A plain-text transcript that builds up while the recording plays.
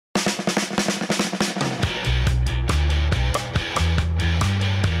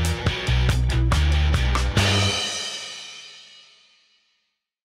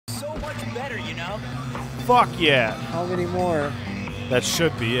Fuck yeah. How many more? That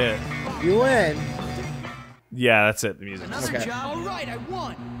should be it. You win. Yeah, that's it. The music. Another Okay. job. All right, I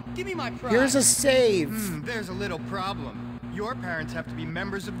won. Give me my prize. Here's a save. There's a little problem. Your parents have to be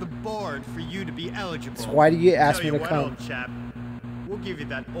members of the board for you to be eligible. So why do you ask Tell me you to what, come? old chap, we'll give you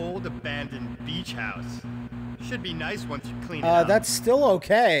that old abandoned beach house. Should be nice once you clean it up. That's still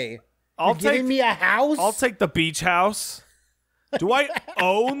okay. You're giving me a house? I'll take the beach house. Do I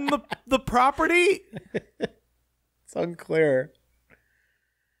own the property? It's unclear.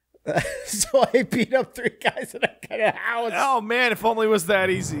 So I beat up 3 guys and I got a house. Oh man, if only it was that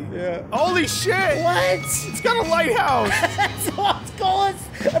easy. Yeah. Holy shit! What? It's got a lighthouse. That's the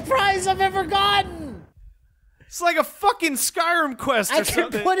coolest prize I've ever gotten. It's like a fucking Skyrim quest or I can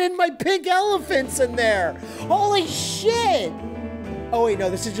something. put in my pink elephants in there. Holy shit! Oh wait, no,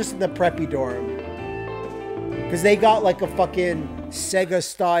 this is just in the preppy dorm. Because they got like a fucking Sega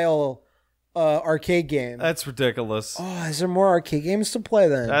style arcade game. That's ridiculous. Oh, is there more arcade games to play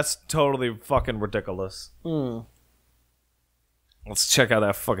then? That's totally fucking ridiculous. Let's check out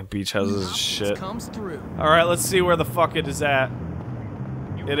that fucking beach house. This is shit. Comes through. All right, let's see where the fuck it is at.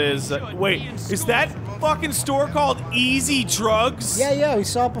 It is. Wait, is that fucking store called Easy Drugs? Yeah, we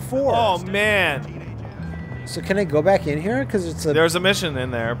saw it before. Oh man. So can I go back in here? Because it's a... There's a mission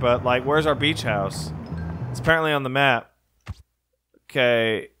in there, but like, where's our beach house? It's apparently on the map.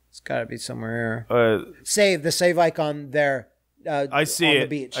 Okay. It's gotta be somewhere here. Save, the save icon there. I see on it. The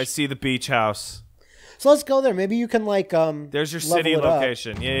beach. I see the beach house. So let's go there. Maybe you can like There's your city level it up.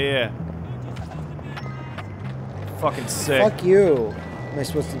 location. Yeah. Fucking sick. Fuck you. Am I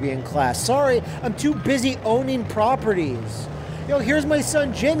supposed to be in class? Sorry, I'm too busy owning properties. Yo, here's my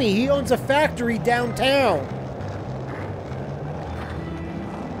son Jimmy. He owns a factory downtown.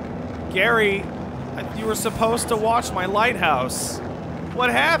 Gary, you were supposed to watch my lighthouse. What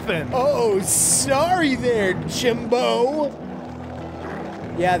happened? Oh, sorry there, Jimbo.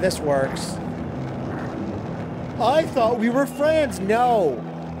 Yeah, this works. I thought we were friends. No,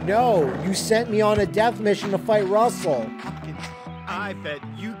 you sent me on a death mission to fight Russell. I bet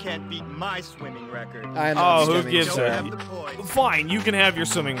you can't beat my swimming record. I'm not who swimming, gives sir. a... Have the poise. Fine, you can have your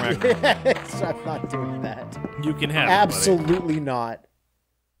swimming record. I'm not doing that. You can have Absolutely not. it,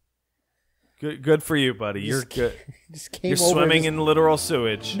 buddy. Good for you, buddy. You're good. Just came You're over swimming and in literal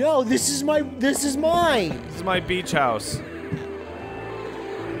sewage. No, this is mine. This is my beach house.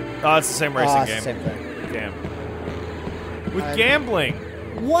 Oh, it's the same racing it's game. the same thing. Damn. With gambling.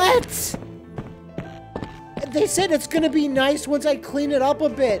 What? They said it's gonna be nice once I clean it up a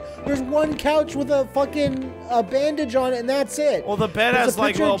bit. There's one couch with a fucking bandage on it, and that's it. Well, the bed There's has a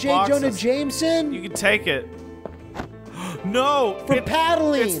like picture little of J. boxes. Jonah Jameson You can take it. No, for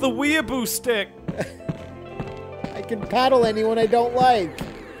paddling. it's the weeaboo stick. I can paddle anyone I don't like.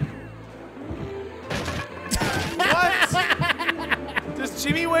 What? Does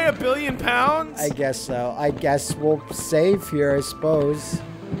Jimmy weigh 1 billion pounds? I guess so. I guess we'll save here, I suppose.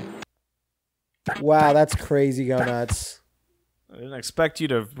 Wow, that's crazy. Go nuts. I didn't expect you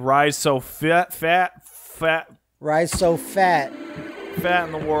to rise so fat Rise so fat.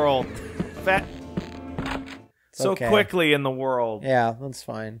 in the world. Fat. So okay. quickly in the world. Yeah, that's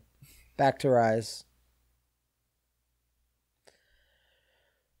fine. Back to Rise.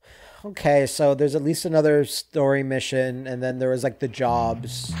 Okay, so there's at least another story mission, and then there was like the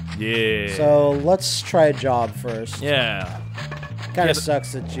jobs. Yeah. So let's try a job first. Yeah. Kind of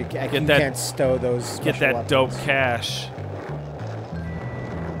sucks that you can't stow those. Get special that dope weapons. cash.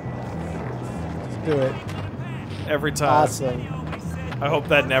 Let's do it. Every time. Awesome. I hope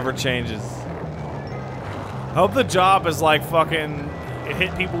that never changes. I hope the job is like fucking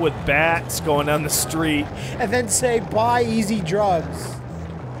hit people with bats going down the street. And then say, buy easy drugs.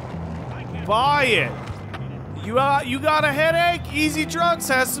 Buy it. You got a headache? Easy Drugs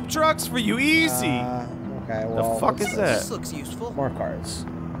has some drugs for you. Easy. Okay, well. The fuck is that? This looks useful. More cards.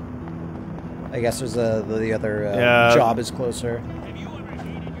 I guess there's the other Yeah. job is closer.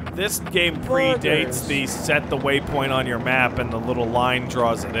 This game predates the set the waypoint on your map and the little line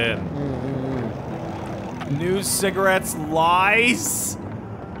draws it in. New cigarettes lies?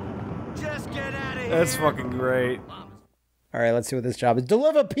 Just get out of here. That's fucking great. All right, let's see what this job is.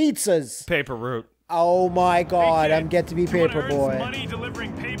 Deliver pizzas. Paper route. Oh my God, I'm get to be paper boy. Money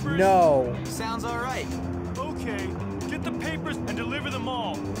delivering papers? No. Sounds all right. Okay, get the papers and deliver them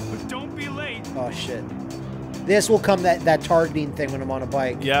all, but don't be late. Oh shit. This will come that targeting thing when I'm on a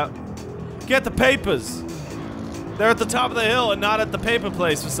bike. Yeah. Get the papers. They're at the top of the hill and not at the paper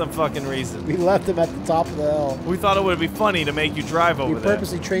place for some fucking reason. We left them at the top of the hill. We thought it would be funny to make you drive over We there.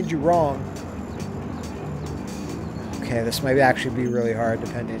 purposely trained you wrong. Okay, this might actually be really hard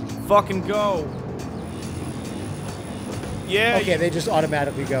depending. Fucking go. Yeah. Okay, they just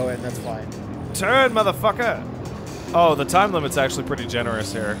automatically go in. That's fine. Turn, motherfucker. Oh, the time limit's actually pretty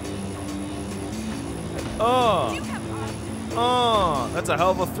generous here. Oh. Oh, that's a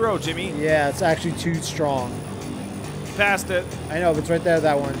hell of a throw, Jimmy. Yeah, it's actually too strong. Passed it. I know, but it's right there,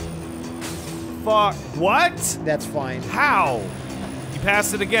 that one. Fuck. What? That's fine. How? You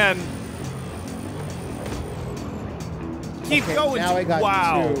passed it again. Keep Okay, going. now I got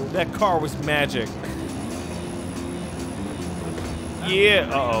wow. 2. That car was magic. Yeah.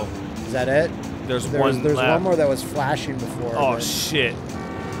 Uh-oh. Is that it? There's There's one one left. more that was flashing before. Oh, but- shit.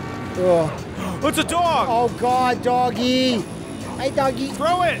 Ugh. It's a dog! Oh, God, doggy. Hey, doggy.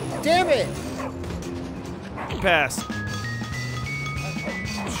 Throw it! Damn it. Pass.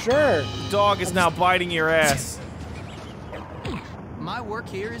 Sure. Dog is now biting your ass. My work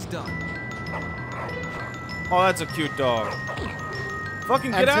here is done. Oh, that's a cute dog.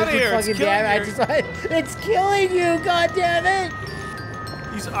 Fucking get I'm out of taking here! It's fucking killing damn- you. it's killing you, God damn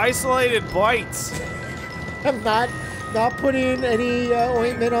it. These isolated bites. I'm not putting any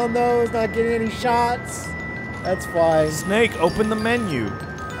ointment on those, not getting any shots. That's fine. Snake, open the menu. All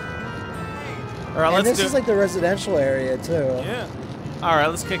right, And let's this do. is like the residential area too. Yeah. All right,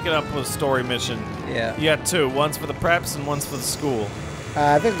 let's kick it up with a story mission. Yeah. You got 2. One's for the preps and one's for the school.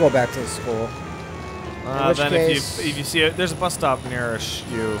 I think go back to the school. In which Then case- if you see it, there's a bus stop near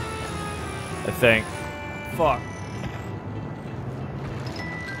you. I think. Fuck.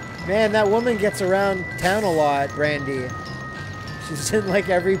 Man, that woman gets around town a lot, Brandy. She's in like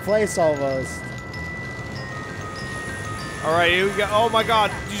every place almost. All right, here we go. Oh my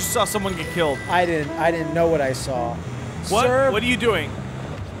God! You just saw someone get killed. I didn't know what I saw. What? Sir, What are you doing?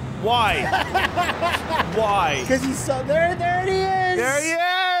 Why? Why? because he saw there he is. There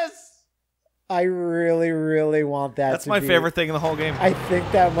he is. I really, really want that. That's to my be- favorite thing in the whole game. I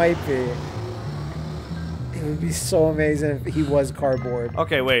think that might be. It would be so amazing if he was cardboard.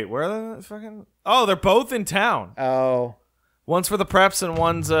 Okay, wait. Where are the fucking? Oh, they're both in town. Oh, One's for the preps and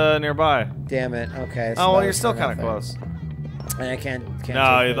one's nearby. damn it. Okay. so Oh, well, that you're was still for kind of nothing. close. And I can't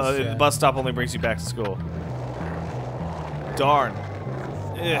No, take this, the yeah. bus stop only brings you back to school. Darn.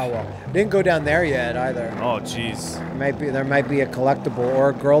 Oh Ugh. well. Didn't go down there yet either. Oh, jeez. There might be a collectible or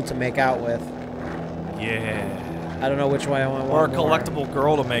a girl to make out with. Yeah. I don't know which way I want. Or a more. collectible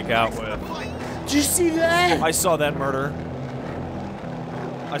girl to make out with. Did you see that? I saw that murder.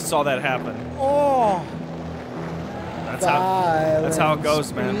 I saw that happen. Oh. That's how it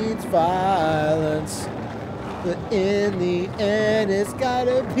goes, man. Breeds violence. But in the end, it's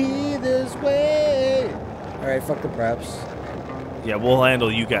gotta be this way. All right, fuck the preps. Yeah, we'll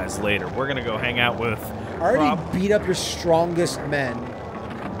handle you guys later. We're gonna go hang out with. I already Rob. beat up your strongest men.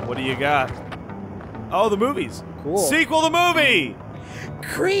 What do you got? Oh, the movies. Cool. Sequel to movie.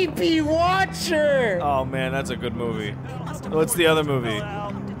 Creepy Watcher. Oh man, that's a good movie. What's the other movie?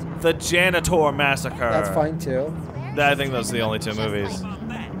 The Janitor Massacre. That's fine too. I think those are the only 2 movies.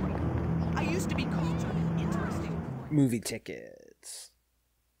 I used to be called interesting. Movie tickets.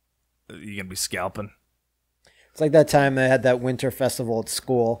 You gonna be scalping? It's like that time I had that winter festival at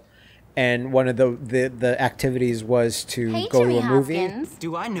school, and one of the activities was to Hey, go Jimmy to a movie. Hopkins.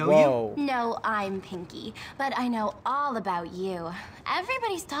 Do I know Whoa. No, I'm Pinky, but I know all about you.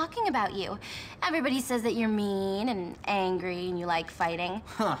 Everybody's talking about you. Everybody says that you're mean and angry and you like fighting.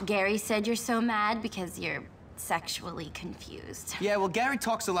 Huh. Gary said you're so mad because you're sexually confused. you? Yeah, well, Gary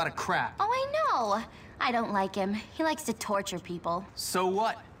talks a lot of crap. Oh, I know. I don't like him. He likes to torture people. So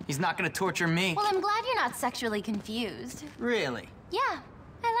what? He's not gonna torture me. Well, I'm glad you're not sexually confused. Really? Yeah,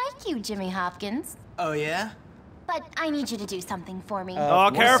 I like you, Jimmy Hopkins. Oh, yeah? But I need you to do something for me. Oh,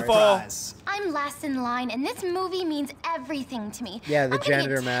 Of course. careful. Surprise. I'm last in line, and this movie means everything to me. Yeah, the I'm gonna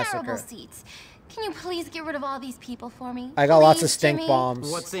janitor get massacre. terrible seats. Can you please get rid of all these people for me? I got lots of Please, stink Jimmy? bombs.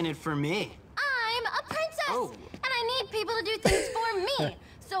 What's in it for me? I'm a princess, Oh. and I need people to do things for me.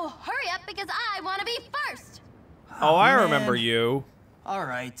 So hurry up because I want to be first. Oh, I man. remember you. All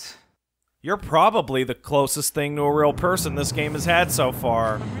right. You're probably the closest thing to a real person this game has had so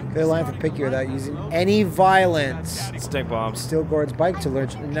far. Clear line for Pinky without using any violence. Stink bombs. Steal Gord's bike to learn.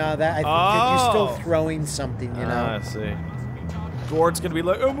 No, that I think Oh. you're still throwing something, you know. I see. Gord's gonna be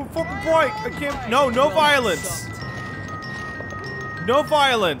like, oh, my fucking bike! I can't. No, no violence. No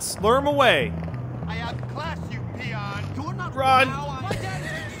violence. Lure him away. I outclass you, peon. You're not Run.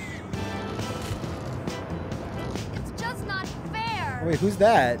 It's just not fair. Wait, who's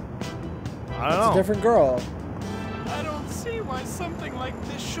that? I It's don't a know. different girl. I don't see why something like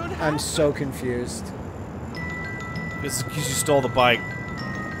this should happen. I'm so confused. It's because you stole the bike.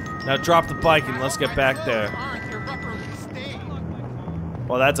 Now drop the bike and let's get back there.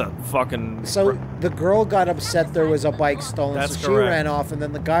 Well, that's a fucking. So the girl got upset there was a bike stolen, That's so she correct. ran off, and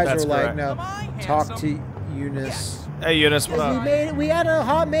then the guys That's were like, correct. "No, talk to Eunice." Hey, Eunice, what up? We had a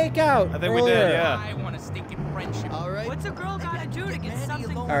hot makeout. I think we earlier. did, yeah. I want a stinking friendship. All right. What's a girl gotta do to get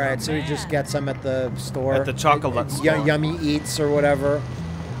something? All right, so he just gets them at the store. At the chocolate store. Yummy Eats or whatever.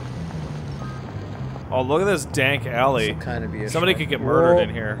 Oh, look at this dank alley. This kind of be a Somebody short- could get murdered Whoa. in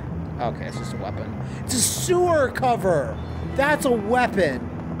here. Okay, it's just a weapon. It's a sewer cover. That's a weapon.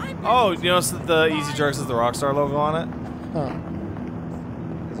 Oh, you notice that the Easy Jerks has the Rockstar logo on it? Huh.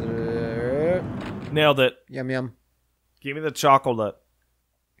 Nailed it. Yum yum. Give me the chocolate.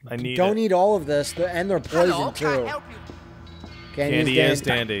 I need Don't it. eat all of this, and they're poison too. Candy is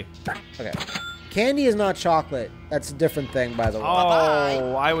dandy. Okay. Candy is not chocolate. That's a different thing, by the way.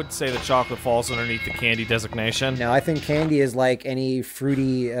 Oh, I would say the chocolate falls underneath the candy designation. No, I think candy is like any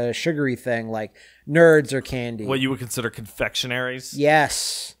fruity, sugary thing, like nerds or candy. What you would consider confectionaries.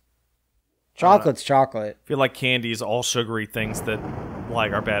 Yes. Chocolate's chocolate. I feel like candy is all sugary things that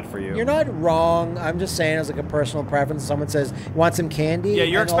like are bad for you. You're not wrong. I'm just saying as like a personal preference. Someone says, "You want some candy?" Yeah,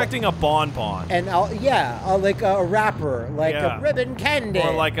 you're And expecting a bonbon. And I'll like a wrapper, like Yeah. a ribbon candy.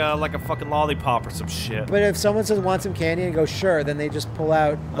 Or like a fucking lollipop or some shit. But if someone says want some candy and go sure, then they just pull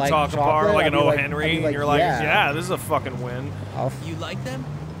out A like chocolate chocolate, bar, like I'd an be O. I'd Henry, be and you're like, yeah, yeah, this is a fucking win. You like them?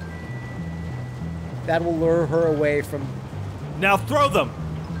 That will lure her away from. Now throw them!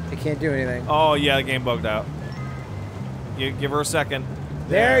 They can't do anything. Oh, yeah, the game bugged out. You give her a second.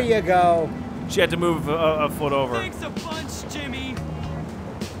 There you go. She had to move a foot over. Thanks a bunch, Jimmy.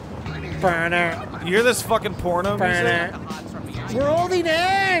 Burner. You hear this fucking porno music? Burner. We're holding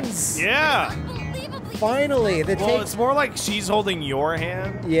hands. Yeah. Unbelievably. Finally, that Well, takes. it's more like she's holding your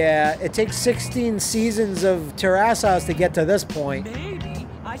hand. Yeah, it takes 16 seasons of Terrace House to get to this point. Maybe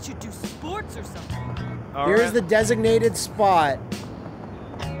I should do sports or something. All Here's right. the designated spot.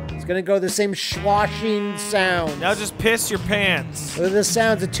 It's gonna go the same sloshing sound. Now just piss your pants. Look at the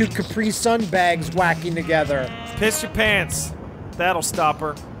sounds of two Capri Sun bags whacking together. Piss your pants. That'll stop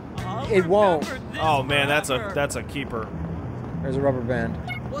her. It won't. Oh man, that's a keeper. There's a rubber band.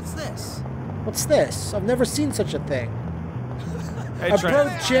 What's this? What's this? I've never seen such a thing. Hey,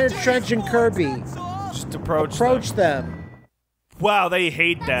 Approach Trench and Kirby. just approach. Approach them. Wow, they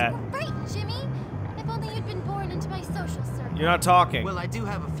hate that. Right, Jimmy. If only you'd been born into my social circle. You're not talking. Well, I do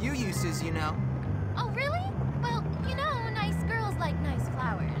have a few uses, you know. Oh, really? Well, you know, nice girls like nice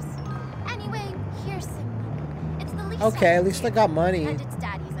flowers. Anyway, here's some money. It's the least Okay, I at can least do. I got money. And it's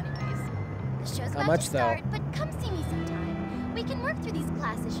daddy's anyways. The show's How about much, to though? start, but come see me sometime. We can work through these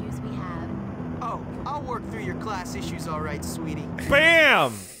class issues we have. Oh, I'll work through your class issues all right, sweetie.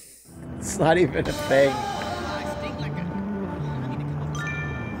 Bam! It's not even a thing.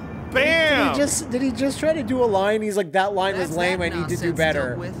 Bam! Did he just try to do a line? He's like, that line was That's lame. that I need to do nonsense better.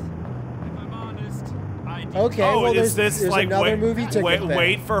 dealt with. If I'm honest, I did. Okay, Oh, well, is there's this like another wait, movie ticket wait, thing.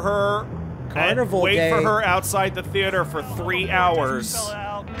 wait for her? Carnival wait Day. for her outside the theater for 3 hours.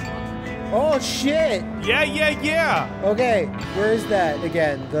 Oh shit! Yeah, yeah, yeah. Okay, where is that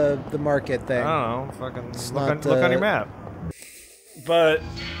again? The market I thing. don't know. Fucking It's look, not, look on your map. But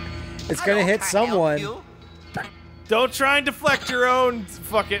It's gonna hit someone. don't try and deflect your own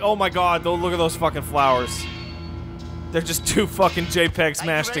fucking. Oh my god! Look at those fucking flowers. They're just two fucking JPEGs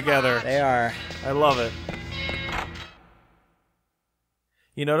mashed together. They are. I love it.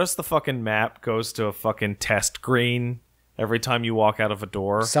 You notice the fucking map goes to a fucking test green every time you walk out of a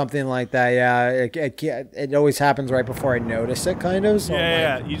door? Something like that, yeah. It always happens right before I notice it, kind of. So I'm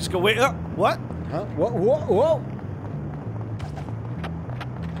Yeah, like, you just go, wait, what? Huh? Whoa.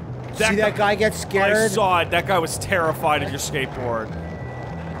 See that guy get I scared? saw it. That guy was terrified of your skateboard.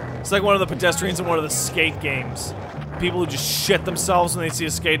 It's like one of the pedestrians in one of the skate games. People who just shit themselves when they see a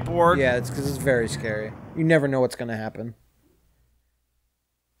skateboard. Yeah, it's because it's very scary. You never know what's gonna happen.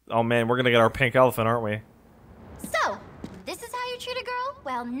 Oh man, we're gonna get our pink elephant, aren't we? So, this is how you treat a girl?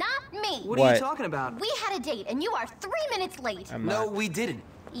 Well, not me. What are What? you talking about? We had a date, and you are 3 minutes late. No, we didn't.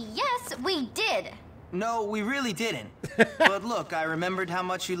 Yes, we did. No, we really didn't. But look, I remembered how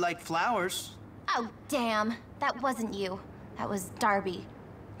much you like flowers. Oh, damn. That wasn't you. That was Darby.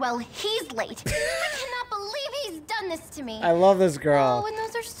 Well, he's late. I cannot believe he's done this to me. I love this girl. Oh, and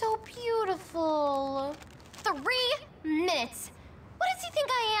those are so beautiful. 3 minutes. What does he think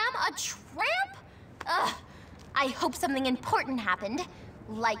I am? A tramp? Ugh. I hope something important happened.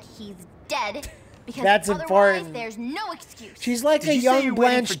 Like he's dead. Because That's otherwise, important. there's no excuse. She's like Did a you say young you're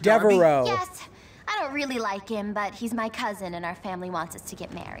waiting Blanche for Darby? Devereaux. Yes. I don't really like him, but he's my cousin and our family wants us to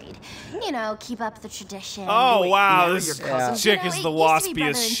get married. You know, keep up the tradition. Oh wow, marry this your cousin? chick You know, is it the used to be waspiest brother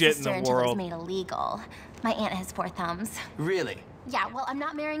and shit in sister the until it was world. made illegal. My aunt has 4 thumbs. Really? Yeah, well, I'm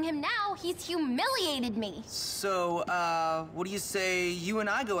not marrying him now. He's humiliated me. So, what do you say you and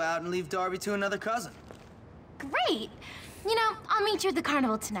I go out and leave Darby to another cousin? Great. You know, I'll meet you at the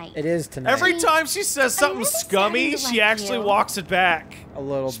carnival tonight. It is tonight. Every time she says something really scummy, starting to she like actually you. walks it back. a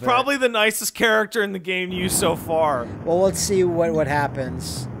little She's bit. probably the nicest character in the game used so far. Well, let's see what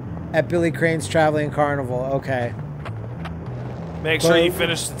happens at Billy Crane's Traveling Carnival. Okay. Make sure you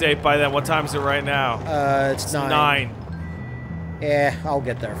finish the date by then. What time is it right now? It's 9. 9. Yeah, I'll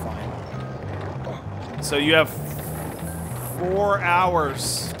get there fine. So you have 4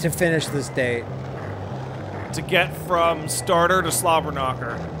 hours To finish this date. to get from starter to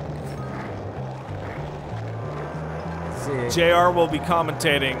slobberknocker. Let's see. JR will be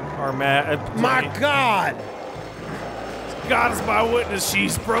commentating our My God! God is my witness,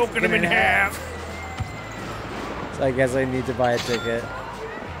 she's broken him in half. So I guess I need to buy a ticket.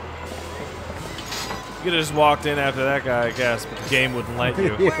 You could have just walked in after that guy, I guess, but the game wouldn't let you.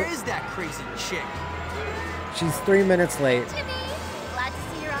 Where is that crazy chick? She's 3 minutes late. Jimmy, glad to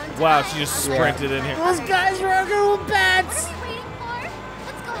see you're on time. Wow, she just sprinted in here. Those guys are going with bats! What are you waiting for?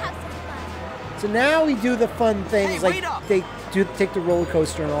 Let's go have some fun. So now we do the fun things, Hey, like wait up. they do take the roller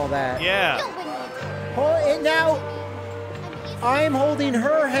coaster and all that. Yeah. You'll win me. Hold it now. I'm easy. I'm holding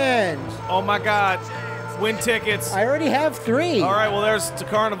her hand. Oh my God. Win tickets. I already have 3. All right, well, there's the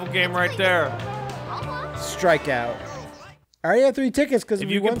carnival game right there. Almost. Strikeout. I already have 3 tickets because If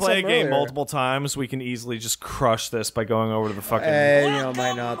we you can won play a some game earlier. multiple times, we can easily just crush this by going over to the fucking... You know,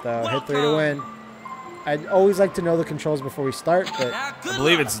 might not though. Hit 3 to win. I'd always like to know the controls before we start, but I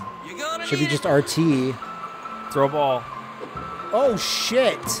believe it's should be just RT. throw ball. Oh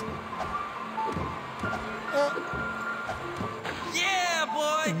shit! Yeah,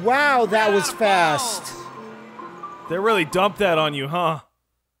 boy. Wow, that was fast. They really dumped that on you, huh?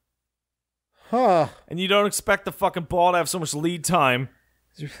 Huh. And you don't expect the fucking ball to have so much lead time.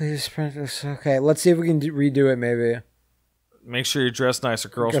 Okay, let's see if we can redo it. Maybe Make sure you're dressed nice or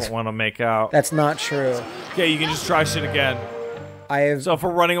girls Guess- won't want to make out. that's not true. Okay, you can just try shit again. I have So if we're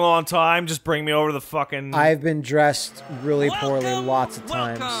running low on time, just bring me over to the fucking... I've been dressed really poorly lots of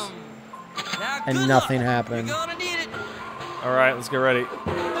times, and nothing happened. You're gonna need it. All right, let's get ready.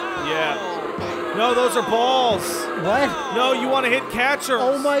 Yeah. No, those are balls. What? No, you want to hit catchers.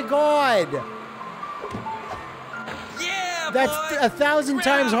 Oh my god! Yeah, That's boy. 1,000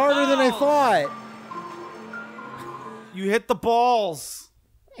 times harder than I thought. You hit the balls.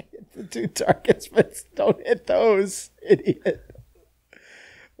 The 2 targets, but don't hit those, idiot.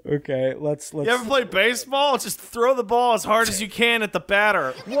 Okay, let's. You ever play baseball? Just throw the ball as hard as you can at the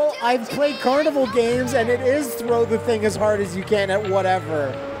batter. Well, I've played carnival games, and it is throw the thing as hard as you can at whatever.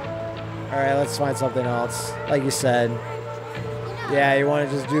 All right, let's find something else. Like you said. Yeah, you want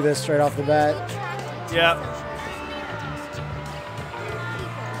to just do this straight off the bat? Yep.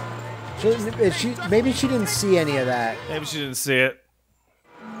 Maybe she didn't see any of that. Maybe she didn't see it.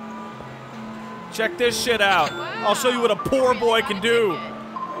 Check this shit out. I'll show you what a poor boy can do.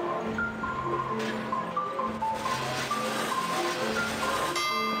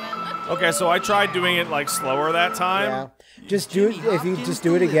 Okay, so I tried doing it like slower that time. Yeah. Just do it. If you just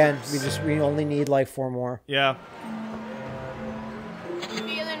do it again, we only need like 4 more. Yeah.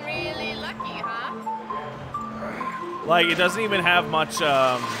 Feeling really lucky, huh? Like it doesn't even have much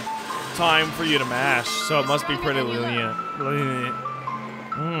time for you to mash, so it must be pretty lenient.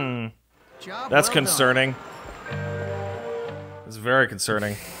 Hmm. That's concerning. It's very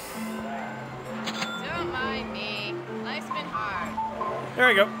concerning. Don't mind me. Life's been hard. There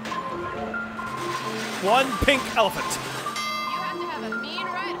you go. 1 pink elephant. You have to have a mean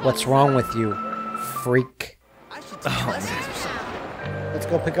right hook. What's wrong with you, freak? Let's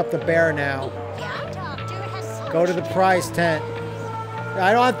go pick up the bear now. Go to the prize tent.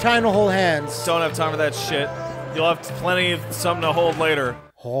 I don't have time to hold hands. Don't have time for that shit. You'll have plenty of something to hold later.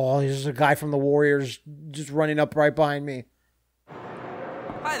 Oh, there's a guy from the Warriors just running up right behind me.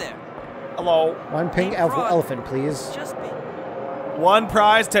 Hi there. Hello. 1 pink elephant, please. Just me. 1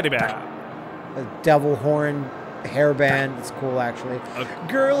 prize teddy bear. A devil horn hairband. It's cool, actually.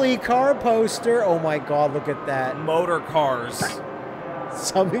 Girly car poster. Oh my god, look at that. Motor cars.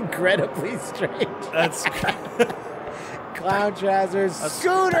 Some incredibly strange. That's Clown trousers.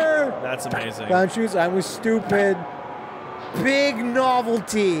 Scooter! that's amazing. Clown shoes. I was stupid. Big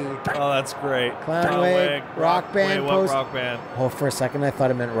novelty. Oh, that's great. Clown wig, rock band Wait, what post- rock band? Oh, for a second I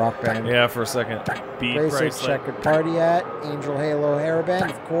thought it meant rock band. Yeah, for a second. Beat Bracelet, bracelet. checkered party at, Angel Halo hairband,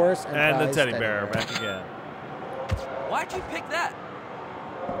 of course, And the prize teddy bear back again. Why'd you pick that?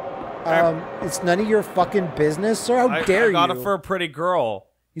 It's none of your fucking business, sir. How dare I got you? it for a pretty girl.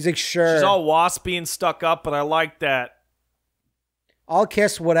 He's like, sure. She's all waspy and stuck up, but I like that. I'll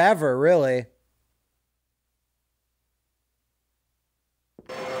kiss whatever, really.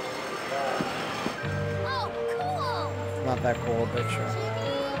 Oh, cool. Not that cool, but sure.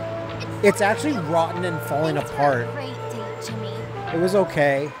 It's actually rotten and falling apart. Great date, Jimmy. It was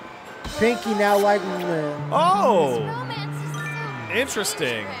okay. Pinky now like... Oh! Romance is so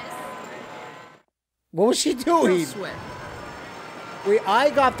Interesting. What was she doing? Sweat. I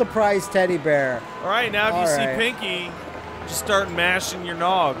got the prize teddy bear. All right, now if you All see right. Pinky, just start mashing your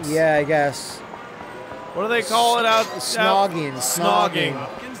nogs. Yeah, I guess. What do they call it out? Snogging. Snogging.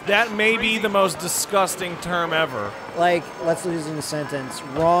 That may be the most disgusting term ever. Like, let's use it in a sentence.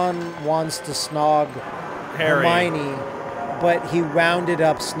 Ron wants to snog Harry. Hermione, but he wounded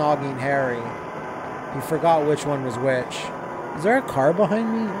up snogging Harry. He forgot which one was which. Is there a car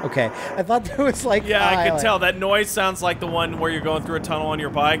behind me? Okay. I thought there was like... Yeah, I could like- tell. That noise sounds like the one where you're going through a tunnel on your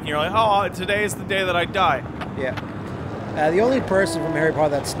bike and you're like, oh, today is the day that I die. Yeah. The only person from Harry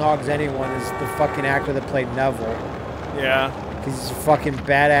Potter that snogs anyone is the fucking actor that played Neville. Yeah. Because he's a fucking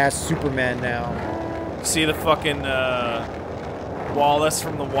badass Superman now. See the fucking Wallace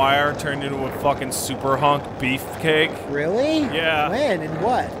from The Wire turned into a fucking super hunk beefcake? Really? Yeah. When and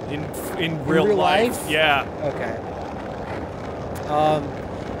what? In real life? Yeah. Okay.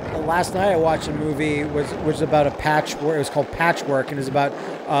 Last night I watched a movie which was about a patchwork. It was called Patchwork, and it's about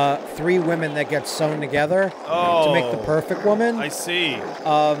 3 women that get sewn together to make the perfect woman. I see.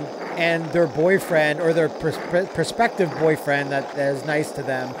 And their boyfriend or their prospective boyfriend that is nice to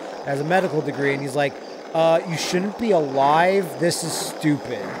them has a medical degree, and he's like, "You shouldn't be alive. This is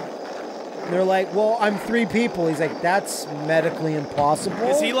stupid." And they're like, "Well, I'm 3 people." He's like, "That's medically impossible."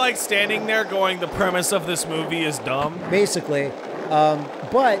 Is he like standing there going, the premise of this movie is dumb? Basically.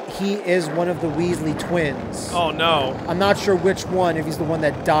 But he is one of the Weasley twins. Oh no. I'm not sure which one, if he's the one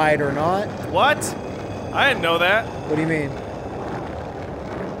that died or not. What? I didn't know that. What do you mean?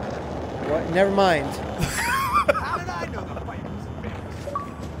 What? Never mind. How did I know the fight was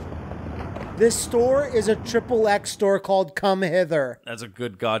famous? This store is a XXX store called Come Hither. That's a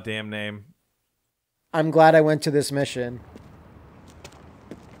good goddamn name. I'm glad I went to this mission.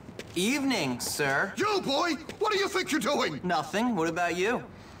 Evening, sir. You, boy! What do you think you're doing? Nothing. What about you?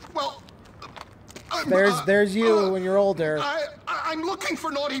 Well, There's you when you're older. I'm looking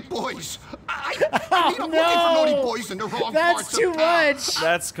for naughty boys. I'm Oh, looking for naughty no! boys in the wrong That's parts too of town. much.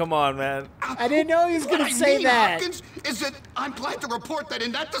 That's, come on, man. I didn't know he was What going I to say mean, that. Hopkins, is that I'm glad to report that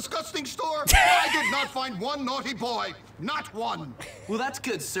in that disgusting store, I did not find one naughty boy. Not one. Well, that's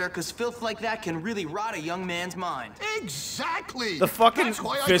good, sir, because filth like that can really rot a young man's mind. Exactly. The fucking That's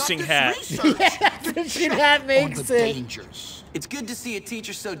why I fishing got hat. this research. The fishing hat makes on the it. dangers. It's good to see a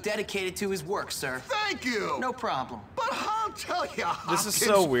teacher so dedicated to his work, sir. Thank you. No problem. But I'll tell you, This is Hopkins,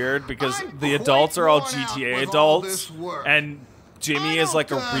 so weird because I'm the quite adults are all worn out GTA with all adults, this work. and Jimmy I is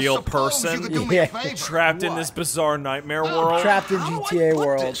like a don't, real suppose you person could do me a Yeah. favor. trapped in What? this bizarre nightmare Well, world. Trapped in how do I GTA put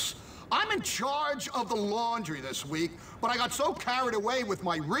world. this? I'm in charge of the laundry this week, but I got so carried away with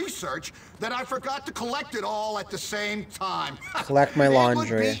my research that I forgot to collect it all at the same time. Collect my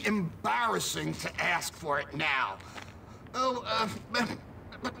laundry. It would be embarrassing to ask for it now. Oh,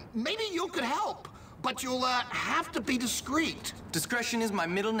 but maybe you could help, but you'll have to be discreet. Discretion is my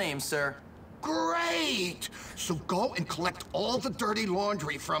middle name, sir. Great! So go and collect all the dirty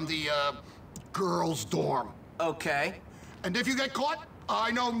laundry from the, girls' dorm. Okay. And if you get caught,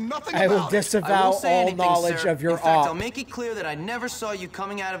 I know nothing I will about it. I disavow won't say all anything, knowledge sir. of your In fact, I'll op. make it clear that I never saw you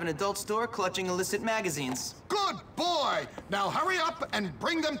coming out of an adult store clutching illicit magazines. Good boy! Now hurry up and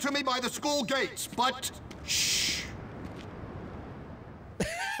bring them to me by the school gates, but shh.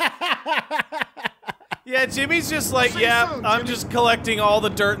 Yeah, Jimmy's just like, See you yeah, soon, I'm Jimmy." just collecting all the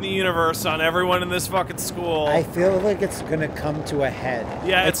dirt in the universe on everyone in this fucking school. I feel like it's gonna come to a head.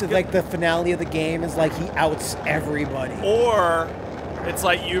 Yeah, it's it's like the finale of the game is like he outs everybody. Or it's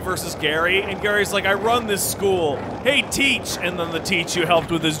like you versus Gary, and Gary's like, I run this school. Hey, teach! And then the teach you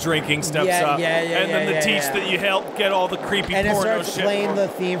helped with his drinking steps Yeah, up. yeah, and then the yeah, teach yeah. that you helped get all the creepy And it porno starts shit. playing the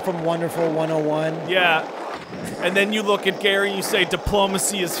theme from Wonderful 101. Yeah. And then you look at Gary and you say,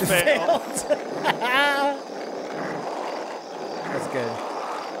 diplomacy has failed. That's good.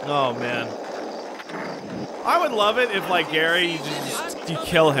 Oh, man. I would love it if, like, Gary, you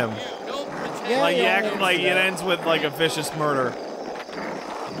kill him. Yeah, Like, you yeah, act yeah, like it yeah. ends with, like, a vicious murder.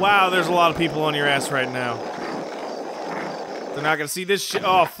 Wow, there's a lot of people on your ass right now. They're not gonna see this shit.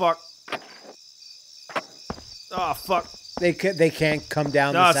 Oh, fuck. Oh, fuck. They can't come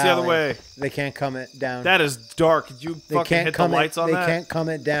down No, this it's the other alley. way. They can't come it down. That is dark. Did you they fucking can't hit the come lights it, on they that? can't come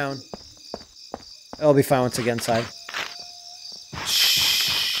it down. It'll be fine once it gets inside.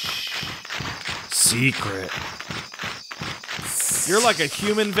 Secret. You're like a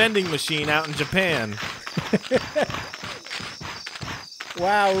human vending machine out in Japan.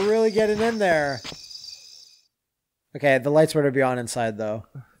 Wow, we're really getting in there. Okay, the lights were to be on inside, though.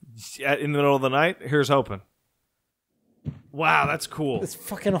 In the middle of the night? Here's hoping. Wow, that's cool. It's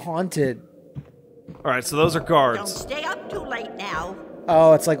fucking haunted. All right, so those are Don't guards. stay up too late now.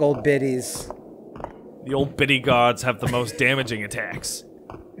 Oh, it's like old biddies. The old biddy gods have the most damaging attacks.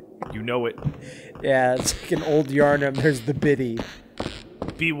 You know it. Yeah, it's like an old Yarnum. There's the biddy.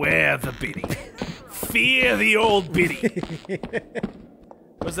 Beware the biddy. Fear the old biddy.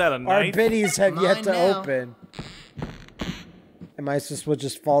 Was that a Our knife? biddies have yet Mine to now. open. Am I supposed to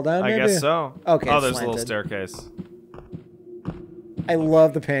just fall down, I maybe? guess so. Okay, Oh, there's a little slanted. staircase. I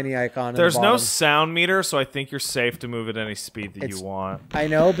love the panty icon. in the There's no bottom. sound meter, so I think you're safe to move at any speed that It's- you want. I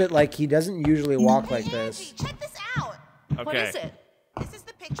know, but like he doesn't usually walk like this. Check this out. Okay. What is it? This is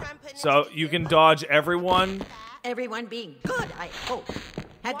the picture I'm putting So into you the can Zoom. dodge everyone. Everyone being good, I hope.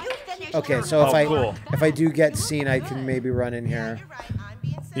 Have you finished? Okay, your so cool. if I do get seen, I can maybe run in here. You're right, I'm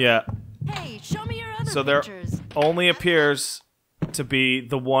being silly. Yeah. Hey, show me your other So there pictures. only appears to be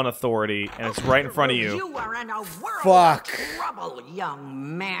the one authority, and it's right in front of you. You are in a world Fuck. of trouble,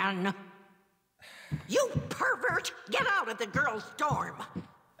 young man. You pervert! Get out of the girls' dorm.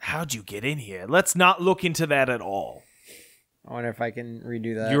 How'd you get in here? Let's not look into that at all. I wonder if I can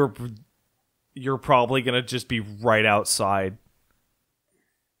redo that. You're probably gonna just be right outside.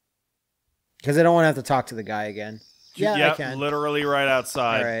 Because I don't want to have to talk to the guy again. Yeah, I Yep, can. literally right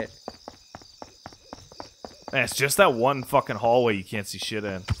outside. All right. Man, it's just that one fucking hallway you can't see shit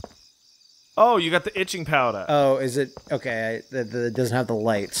in. Oh, you got the itching powder. Oh, is it okay? It doesn't have the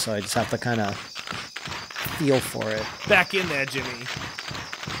light, so I just have to kind of feel for it. Back in there, Jimmy.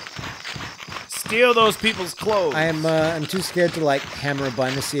 Steal those people's clothes. I'm too scared to like hammer a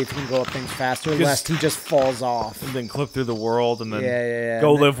button to see if he can go up things faster, lest he just falls off. And then clip through the world, and then Yeah. go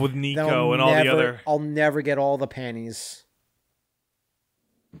And then- live with then Nico and all the other. I'll never get all the panties.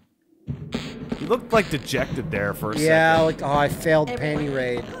 You looked like dejected there for a Yeah, second. like I failed panty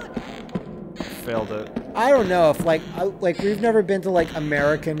raid. Failed it. I don't know if like we've never been to like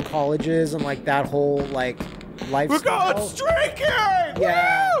American colleges and like that whole like lifestyle. We're going streaking!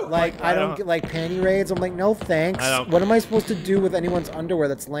 Yeah, Woo! like I don't get like panty raids. I'm like, no thanks. I don't- What am I supposed to do with anyone's underwear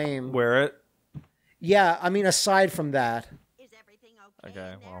that's lame? Wear it. Yeah, I mean aside from that.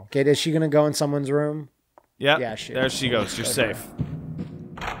 Okay, well. Okay, is she gonna go in someone's room? Yep. Yeah, she There is. she goes. You're Okay. safe.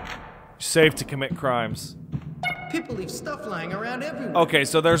 You're safe to commit crimes. People leave stuff lying around everywhere. Okay,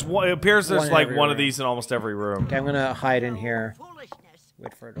 so there's one. It appears there's One in like every one of room. these in almost every room. Okay, I'm gonna hide in here.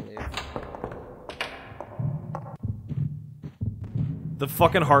 Wait for her to leave. The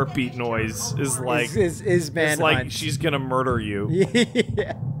fucking heartbeat noise is like is it's like manhunt. she's gonna murder you.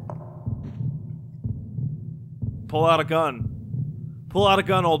 Yeah. Pull out a gun. Pull out a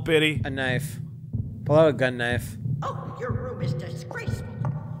gun, old biddy. A knife. Pull out a gun knife. Oh, your room is disgraceful.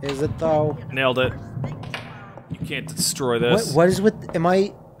 Is it though? Nailed it. You can't destroy this. What is with? Am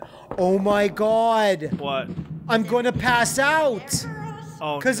I? Oh my god! What? I'm going to pass out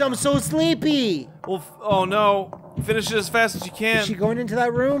Oh, because no. I'm so sleepy. Well, oh no. Finish it as fast as you can. Is she going into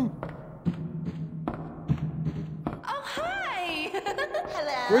that room? Oh, hi.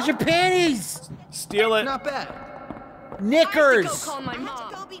 Hello. Where's your panties? Steal it. Not bad. Go Knickers. call my I have mom.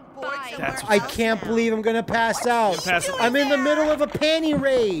 to go be bored Bye. somewhere That's- I else can't now. believe I'm gonna pass out. Pass it. I'm in the middle of a panty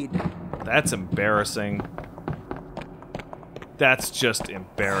raid. That's embarrassing. That's just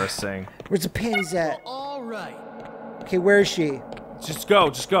embarrassing. Where's the panties at? All right. Okay, where is she? Just go,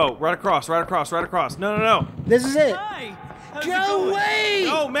 just go. Right across, right across, right across. No, no, no. This is it. Hi! How's it Go going? away!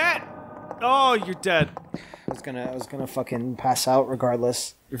 No, Matt. Oh, you're dead. I was gonna fucking pass out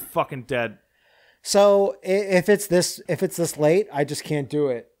regardless. You're fucking dead. So if it's this late, I just can't do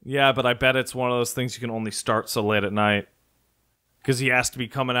it. Yeah, but I bet it's one of those things you can only start so late at night. Because he has to be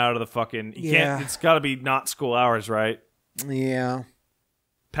coming out of the fucking... He Yeah. can't, it's got to be not school hours, right? Yeah.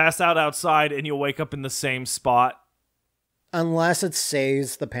 Pass out outside and you'll wake up in the same spot. Unless it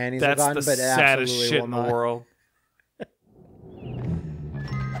saves the panties That's I've the gotten, but it saddest absolutely shit will in not. the world.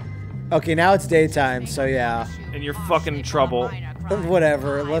 Okay, now it's daytime, so yeah. And you're fucking in trouble.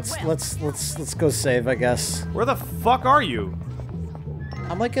 Whatever. Let's go save, I guess. Where the fuck are you?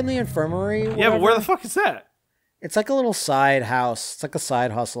 I'm like in the infirmary. Yeah, but where the whatever. fuck is that? It's like a little side house. It's like a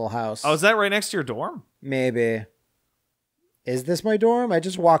side hustle house. Oh, is that right next to your dorm? Maybe. Is this my dorm? I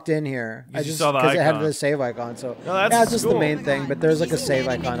just walked in here. You I just just saw the because it had icon. the save icon. So No, that's yeah, it's just cool. the main thing. But there's like a save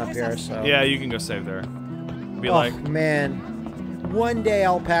icon up here. So Yeah, you can go save there. Be oh like, man, one day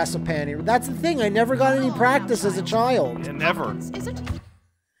I'll pass a panty. That's the thing. I never got any practice as a child. yeah, never. Is it?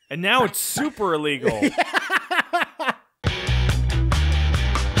 And now it's super illegal.